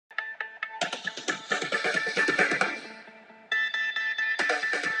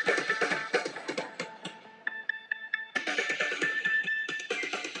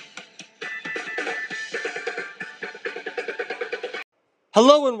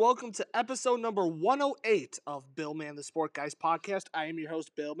Hello and welcome to episode number 108 of Bill Man the Sport Guys podcast. I am your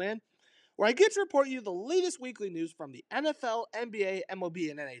host, Bill Man, where I get to report you the latest weekly news from the NFL, NBA, MLB,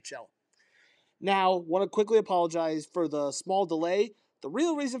 and NHL. Now, want to quickly apologize for the small delay. The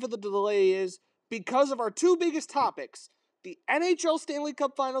real reason for the delay is because of our two biggest topics. The NHL Stanley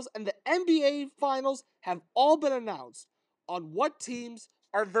Cup Finals and the NBA Finals have all been announced on what teams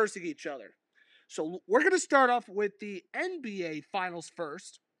are versing each other. So we're going to start off with the NBA Finals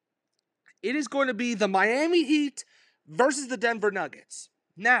first. It is going to be the Miami Heat versus the Denver Nuggets.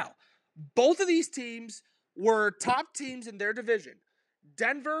 Now, both of these teams were top teams in their division.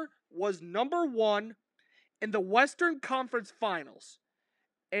 Denver was number one in the Western Conference Finals,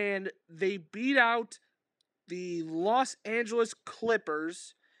 and they beat out the Los Angeles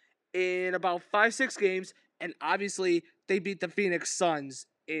Clippers in about 5-6 games, and obviously they beat the Phoenix Suns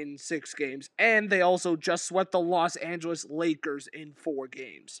in 6 games, and they also just swept the Los Angeles Lakers in 4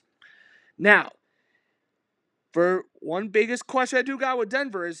 games. Now, for one biggest question I do got with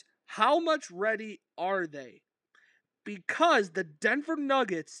Denver is how much ready are they? Because the Denver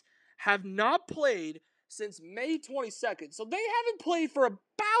Nuggets have not played since May 22nd, so they haven't played for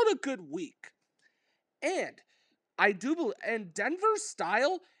about a good week. And and Denver's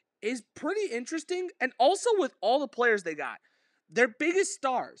style is pretty interesting, and also with all the players they got. Their biggest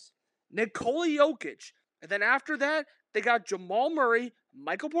stars, Nikola Jokic, and then after that, they got Jamal Murray,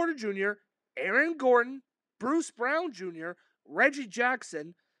 Michael Porter Jr., Aaron Gordon, Bruce Brown Jr., Reggie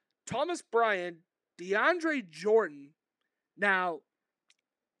Jackson, Thomas Bryant, DeAndre Jordan. Now,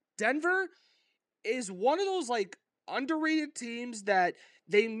 Denver is one of those underrated teams that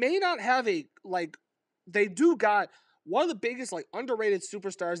they may not have they do got one of the biggest underrated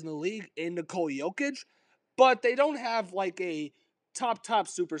superstars in the league in Nikola Jokic, but they don't have a top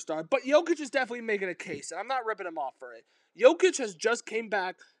superstar. But Jokic is definitely making a case, and I'm not ripping him off for it. Jokic has just came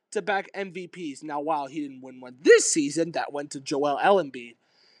back to back MVPs. Now, while he didn't win one this season, that went to Joel Embiid.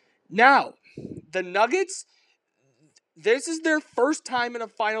 Now, the Nuggets, this is their first time in a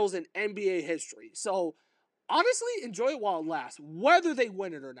finals in NBA history. So, honestly, enjoy it while it lasts, whether they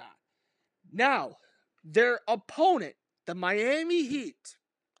win it or not. Now, their opponent, the Miami Heat,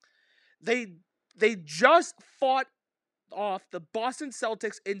 they just fought off the Boston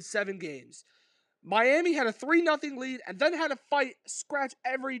Celtics in 7 games. Miami had a 3-0 lead and then had to scratch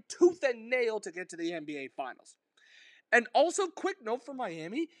every tooth and nail to get to the NBA Finals. And also, quick note for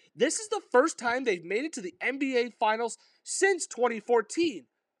Miami, this is the first time they've made it to the NBA Finals since 2014.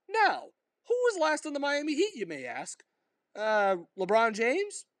 Now, who was last on the Miami Heat, you may ask? LeBron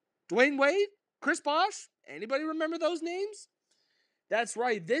James? Dwayne Wade? Chris Bosh? Anybody remember those names? That's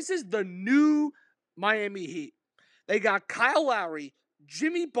right, this is the new Miami Heat. They got Kyle Lowry,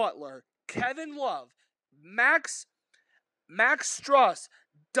 Jimmy Butler, Kevin Love, Max Struss,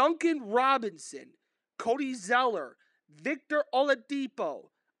 Duncan Robinson, Cody Zeller, Victor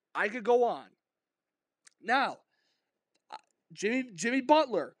Oladipo. I could go on. Now, Jimmy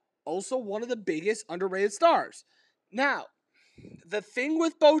Butler, also one of the biggest underrated stars. Now, the thing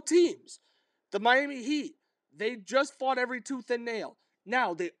with both teams, the Miami Heat, they just fought every tooth and nail.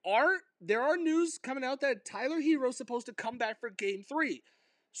 Now, there are news coming out that Tyler Hero's supposed to come back for Game 3.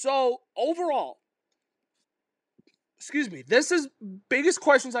 So, overall, this is biggest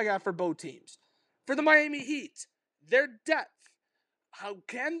questions I got for both teams. For the Miami Heat, their depth. How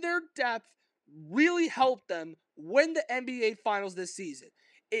can their depth really help them win the NBA Finals this season?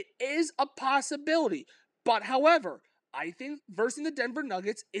 It is a possibility. But, however, I think versing the Denver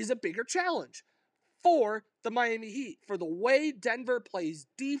Nuggets is a bigger challenge for the Miami Heat, for the way Denver plays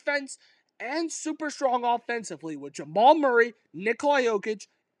defense and super strong offensively with Jamal Murray, Nikola Jokic,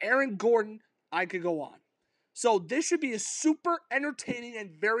 Aaron Gordon. I could go on. So this should be a super entertaining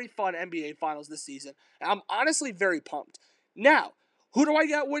and very fun NBA Finals this season. And I'm honestly very pumped. Now, who do I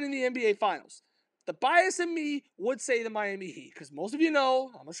got winning the NBA Finals? The bias in me would say the Miami Heat, because most of you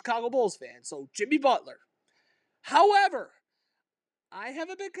know I'm a Chicago Bulls fan, so Jimmy Butler. However, I have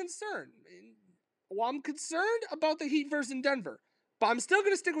a bit concerned. Well, I'm concerned about the Heat versus Denver, but I'm still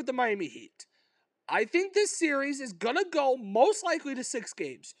going to stick with the Miami Heat. I think this series is going to go most likely to 6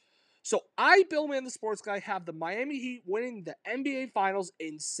 games. So I, Bill Man the Sports Guy, have the Miami Heat winning the NBA Finals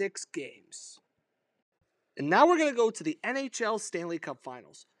in 6 games. And now we're going to go to the NHL Stanley Cup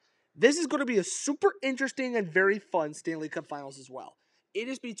Finals. This is going to be a super interesting and very fun Stanley Cup Finals as well. It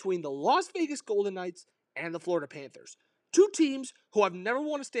is between the Las Vegas Golden Knights and the Florida Panthers. 2 teams who have never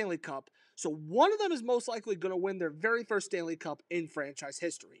won a Stanley Cup, so one of them is most likely going to win their very first Stanley Cup in franchise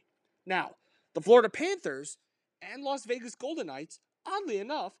history. Now, the Florida Panthers and Las Vegas Golden Knights, oddly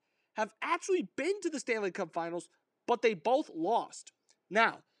enough, have actually been to the Stanley Cup Finals, but they both lost.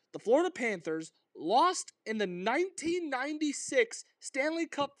 Now, the Florida Panthers lost in the 1996 Stanley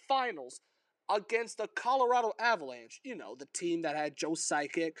Cup Finals against the Colorado Avalanche. You know, the team that had Joe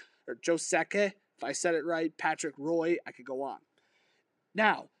Sakic, if I said it right, Patrick Roy, I could go on.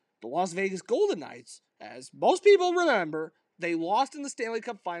 Now, the Las Vegas Golden Knights, as most people remember, they lost in the Stanley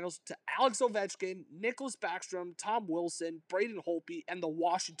Cup Finals to Alex Ovechkin, Nicholas Backstrom, Tom Wilson, Braden Holtby, and the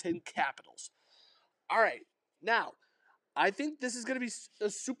Washington Capitals. All right, now, I think this is going to be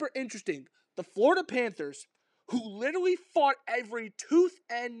super interesting. The Florida Panthers, who literally fought every tooth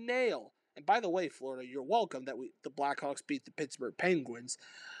and nail. And by the way, Florida, you're welcome that the Blackhawks beat the Pittsburgh Penguins.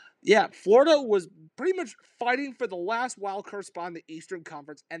 Yeah, Florida was pretty much fighting for the last wild card spot in the Eastern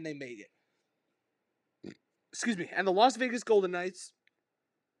Conference, and they made it. Excuse me. And the Las Vegas Golden Knights,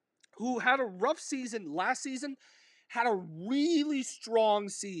 who had a rough season last season, had a really strong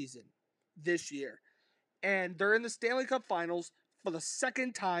season this year. And they're in the Stanley Cup Finals for the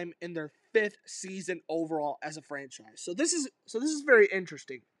second time in their 5th season overall as a franchise. So this is very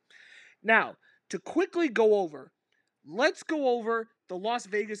interesting. Now, to quickly go over, let's go over the Las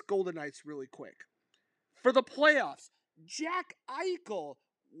Vegas Golden Knights really quick. For the playoffs, Jack Eichel.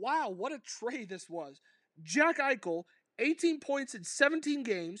 Wow, what a trade this was. Jack Eichel, 18 points in 17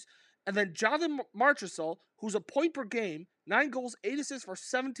 games. And then Jonathan Marchessault, who's a point per game, 9 goals, 8 assists for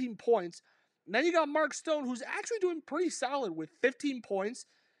 17 points. And then you got Mark Stone, who's actually doing pretty solid with 15 points.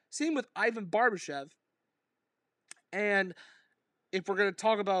 Same with Ivan Barbashev. And if we're going to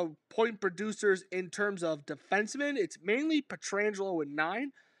talk about point producers in terms of defensemen, it's mainly Pietrangelo with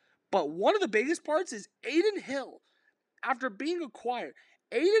 9. But one of the biggest parts is Adin Hill. After being acquired,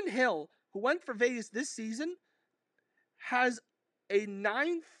 Adin Hill, who went for Vegas this season, has a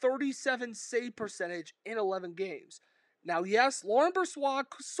 .937 save percentage in 11 games. Now, yes, Laurent Brossoit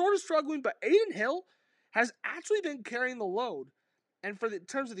sort of struggling, but Adin Hill has actually been carrying the load. And in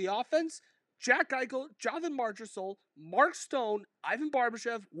terms of the offense, Jack Eichel, Jonathan Marchessault, Mark Stone, Ivan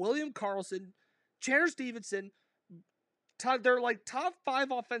Barbashev, William Karlsson, Chandler Stevenson, they're like top 5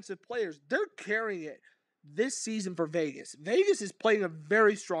 offensive players. They're carrying it this season for Vegas. Vegas is playing a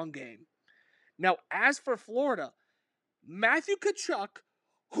very strong game. Now, as for Florida, Matthew Tkachuk,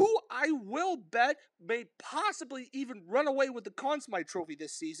 who I will bet may possibly even run away with the Conn Smythe Trophy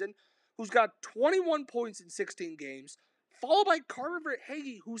this season, who's got 21 points in 16 games, followed by Carter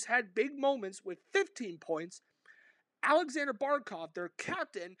Verhaeghe, who's had big moments with 15 points, Alexander Barkov, their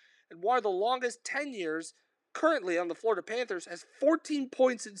captain, and one of the longest tenures currently on the Florida Panthers, has 14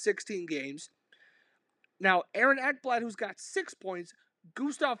 points in 16 games. Now, Aaron Ekblad, who's got 6 points,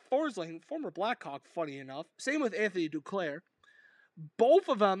 Gustav Forsling, former Blackhawk, funny enough, same with Anthony Duclair. Both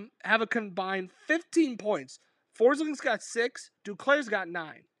of them have a combined 15 points. Forsling's got 6, Duclair's got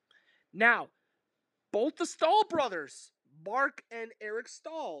 9. Now, both the Stahl brothers, Mark and Eric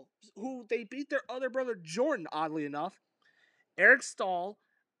Stahl, who they beat their other brother Jordan, oddly enough. Eric Stahl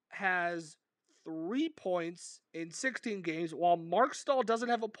has 3 points in 16 games, while Mark Stahl doesn't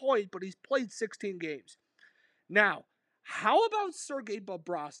have a point, but he's played 16 games. Now, how about Sergei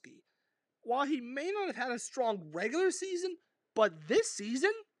Bobrovsky? While he may not have had a strong regular season, but this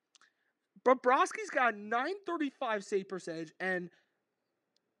season, Bobrovsky's got a .935 save percentage, and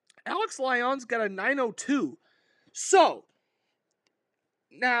Alex Lyon's got a .902. So,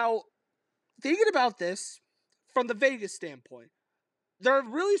 now, thinking about this from the Vegas standpoint, they're a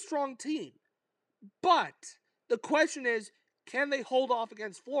really strong team. But the question is, can they hold off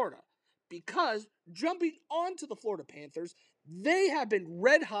against Florida? Because jumping onto the Florida Panthers, they have been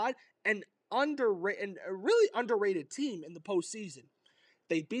red hot and a really underrated team in the postseason.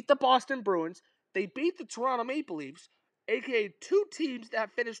 They beat the Boston Bruins. They beat the Toronto Maple Leafs, aka 2 teams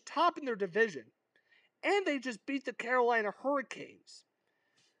that finished top in their division. And they just beat the Carolina Hurricanes.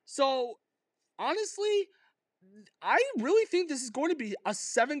 So, honestly, I really think this is going to be a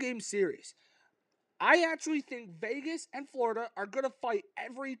 7-game series. I actually think Vegas and Florida are going to fight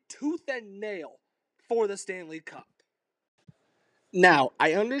every tooth and nail for the Stanley Cup. Now,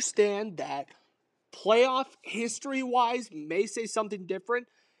 I understand that playoff history-wise may say something different,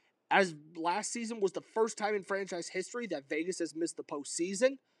 as last season was the first time in franchise history that Vegas has missed the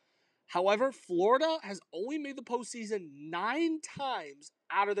postseason. However, Florida has only made the postseason 9 times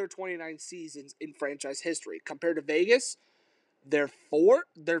out of their 29 seasons in franchise history. Compared to Vegas, they're 4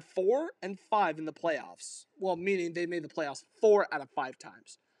 and 5 in the playoffs. Well, meaning they made the playoffs 4 out of 5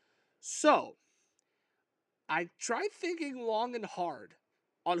 times. So, I tried thinking long and hard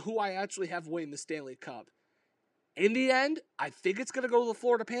on who I actually have winning the Stanley Cup. In the end, I think it's going to go to the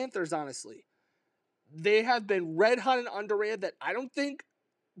Florida Panthers, honestly. They have been red hot and underrated that I don't think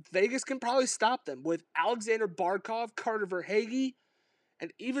Vegas can probably stop them with Alexander Barkov, Carter Verhaeghe,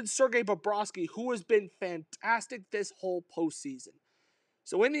 and even Sergei Bobrovsky, who has been fantastic this whole postseason.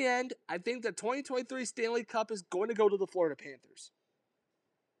 So in the end, I think the 2023 Stanley Cup is going to go to the Florida Panthers.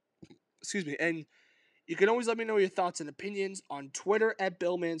 Excuse me. And you can always let me know your thoughts and opinions on Twitter at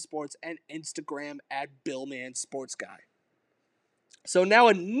BillmanSports and Instagram at BillmanSportsGuy. So now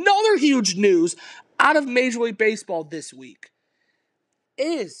another huge news out of Major League Baseball this week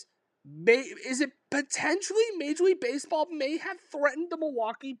is it potentially Major League Baseball may have threatened the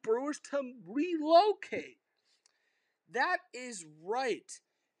Milwaukee Brewers to relocate. That is right.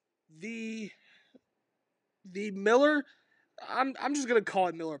 The Miller, I'm just gonna call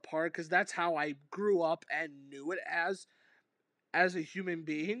it Miller Park because that's how I grew up and knew it as a human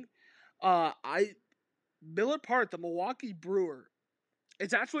being. Miller Park, the Milwaukee Brewer.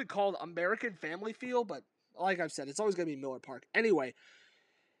 It's actually called American Family Field, but like I've said, it's always gonna be Miller Park. Anyway,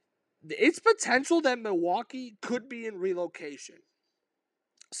 it's potential that Milwaukee could be in relocation.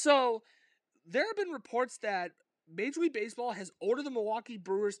 So there have been reports that Major League Baseball has ordered the Milwaukee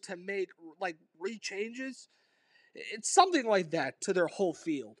Brewers to make like rechanges. It's something like that to their whole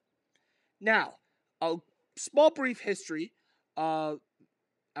field. Now, a small brief history.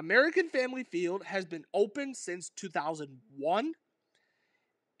 American Family Field has been open since 2001,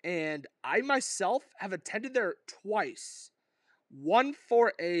 and I myself have attended there twice. One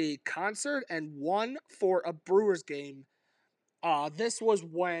for a concert and one for a Brewers game. This was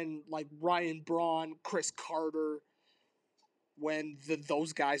when like Ryan Braun, Chris Carter, when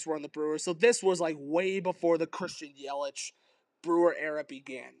those guys were on the Brewers. So this was like way before the Christian Yelich Brewer era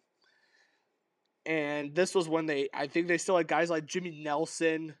began. And this was when I think they still had guys like Jimmy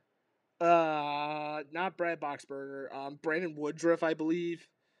Nelson, not Brad Boxberger, Brandon Woodruff, I believe.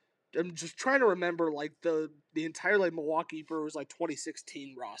 I'm just trying to remember like the entire like Milwaukee Brewers like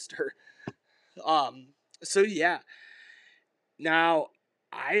 2016 roster. So yeah. Now,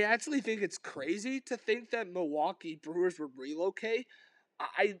 I actually think it's crazy to think that Milwaukee Brewers would relocate.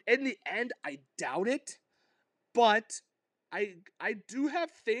 In the end, I doubt it, but I do have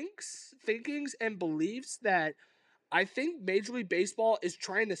thinkings and beliefs that I think Major League Baseball is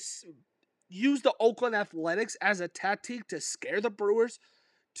trying to use the Oakland Athletics as a tactic to scare the Brewers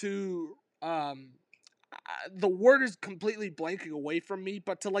to the word is completely blanking away from me,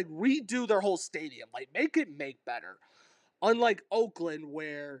 but to like redo their whole stadium, like make better. Unlike Oakland,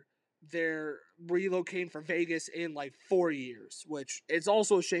 where they're relocating for Vegas in like 4 years, which it's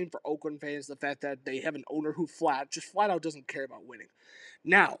also a shame for Oakland fans, the fact that they have an owner who flat out doesn't care about winning.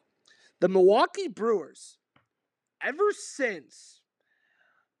 Now, the Milwaukee Brewers, ever since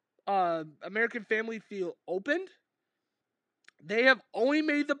American Family Field opened, they have only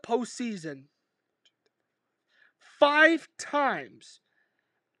made the postseason 5 times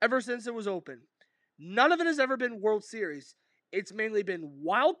ever since it was open. None of it has ever been World Series. It's mainly been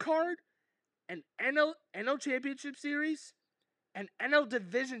Wild Card and NL Championship Series and NL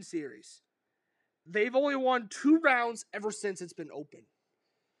Division Series. They've only won 2 rounds ever since it's been open.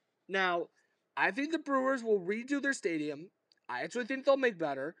 Now, I think the Brewers will redo their stadium. I actually think they'll make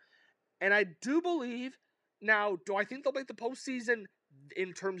better. And I do believe, now, do I think they'll make the postseason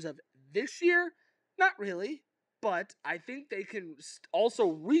in terms of this year? Not really. But I think they can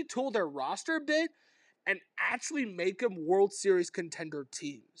also retool their roster a bit and actually make them World Series contender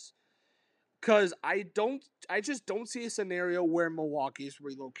teams. Because I just don't see a scenario where Milwaukee is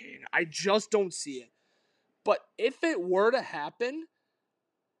relocating. I just don't see it. But if it were to happen,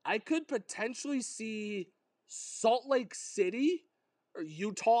 I could potentially see Salt Lake City or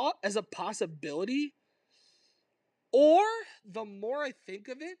Utah as a possibility. Or, the more I think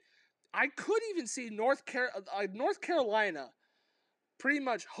of it, I could even see North Carolina pretty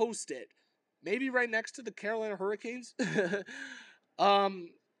much host it. Maybe right next to the Carolina Hurricanes. Yeah.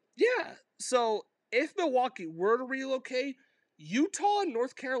 So if Milwaukee were to relocate, Utah and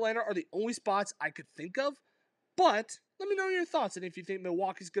North Carolina are the only spots I could think of. But let me know your thoughts and if you think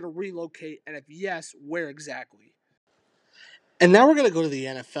Milwaukee's going to relocate, and if yes, where exactly. And now we're going to go to the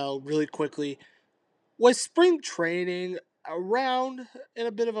NFL really quickly. With spring training around in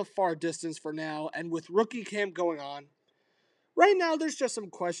a bit of a far distance for now, and with rookie camp going on, right now there's just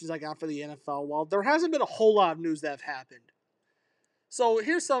some questions I got for the NFL. Well, there hasn't been a whole lot of news that have happened. So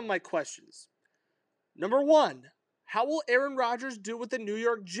here's some of my questions. Number 1, how will Aaron Rodgers do with the New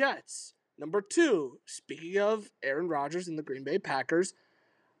York Jets? Number 2, speaking of Aaron Rodgers and the Green Bay Packers,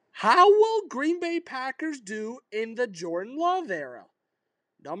 how will Green Bay Packers do in the Jordan Love era?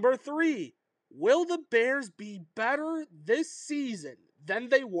 Number 3, will the Bears be better this season than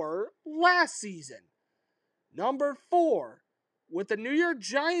they were last season? Number 4, with the New York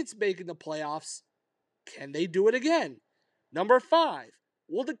Giants making the playoffs, can they do it again? Number 5,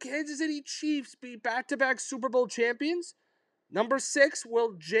 will the Kansas City Chiefs be back-to-back Super Bowl champions? Number 6,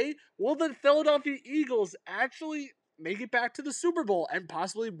 will the Philadelphia Eagles actually make it back to the Super Bowl and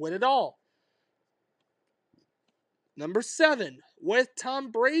possibly win it all? Number 7, with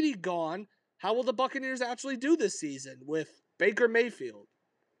Tom Brady gone, how will the Buccaneers actually do this season with Baker Mayfield?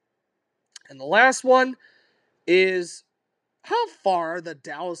 And the last one is, how far are the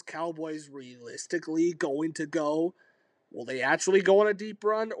Dallas Cowboys realistically going to go? Will they actually go on a deep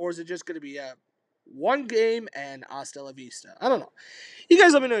run, or is it just going to be a one game and hasta la vista? I don't know. You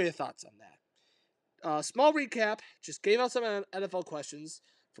guys let me know your thoughts on that. Small recap, just gave out some NFL questions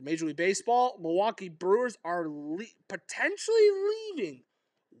for Major League Baseball. Milwaukee Brewers are potentially leaving.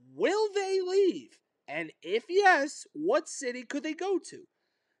 Will they leave? And if yes, what city could they go to?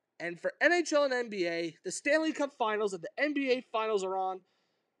 And for NHL and NBA, the Stanley Cup Finals and the NBA Finals are on.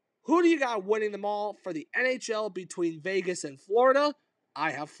 Who do you got winning them all? For the NHL, between Vegas and Florida,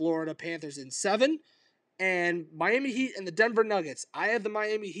 I have Florida Panthers in 7. And Miami Heat and the Denver Nuggets, I have the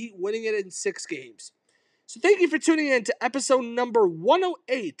Miami Heat winning it in 6 games. So thank you for tuning in to episode number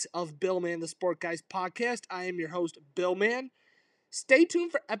 108 of Bill Man, the Sport Guys podcast. I am your host, Bill Man. Stay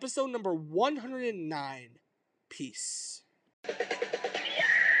tuned for episode number 109. Peace.